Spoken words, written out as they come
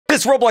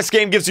This Roblox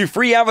game gives you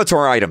free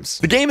avatar items.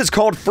 The game is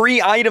called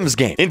Free Items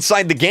Game.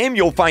 Inside the game,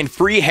 you'll find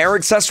free hair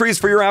accessories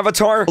for your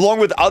avatar,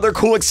 along with other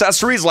cool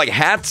accessories like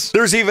hats.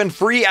 There's even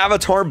free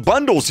avatar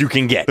bundles you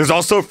can get. There's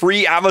also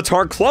free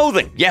avatar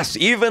clothing. Yes,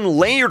 even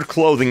layered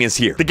clothing is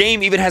here. The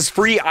game even has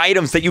free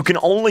items that you can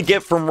only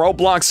get from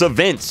Roblox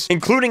events,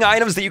 including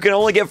items that you can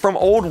only get from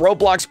old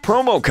Roblox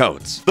promo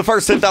codes. The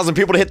first 10,000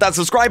 people to hit that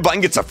subscribe button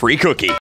gets a free cookie.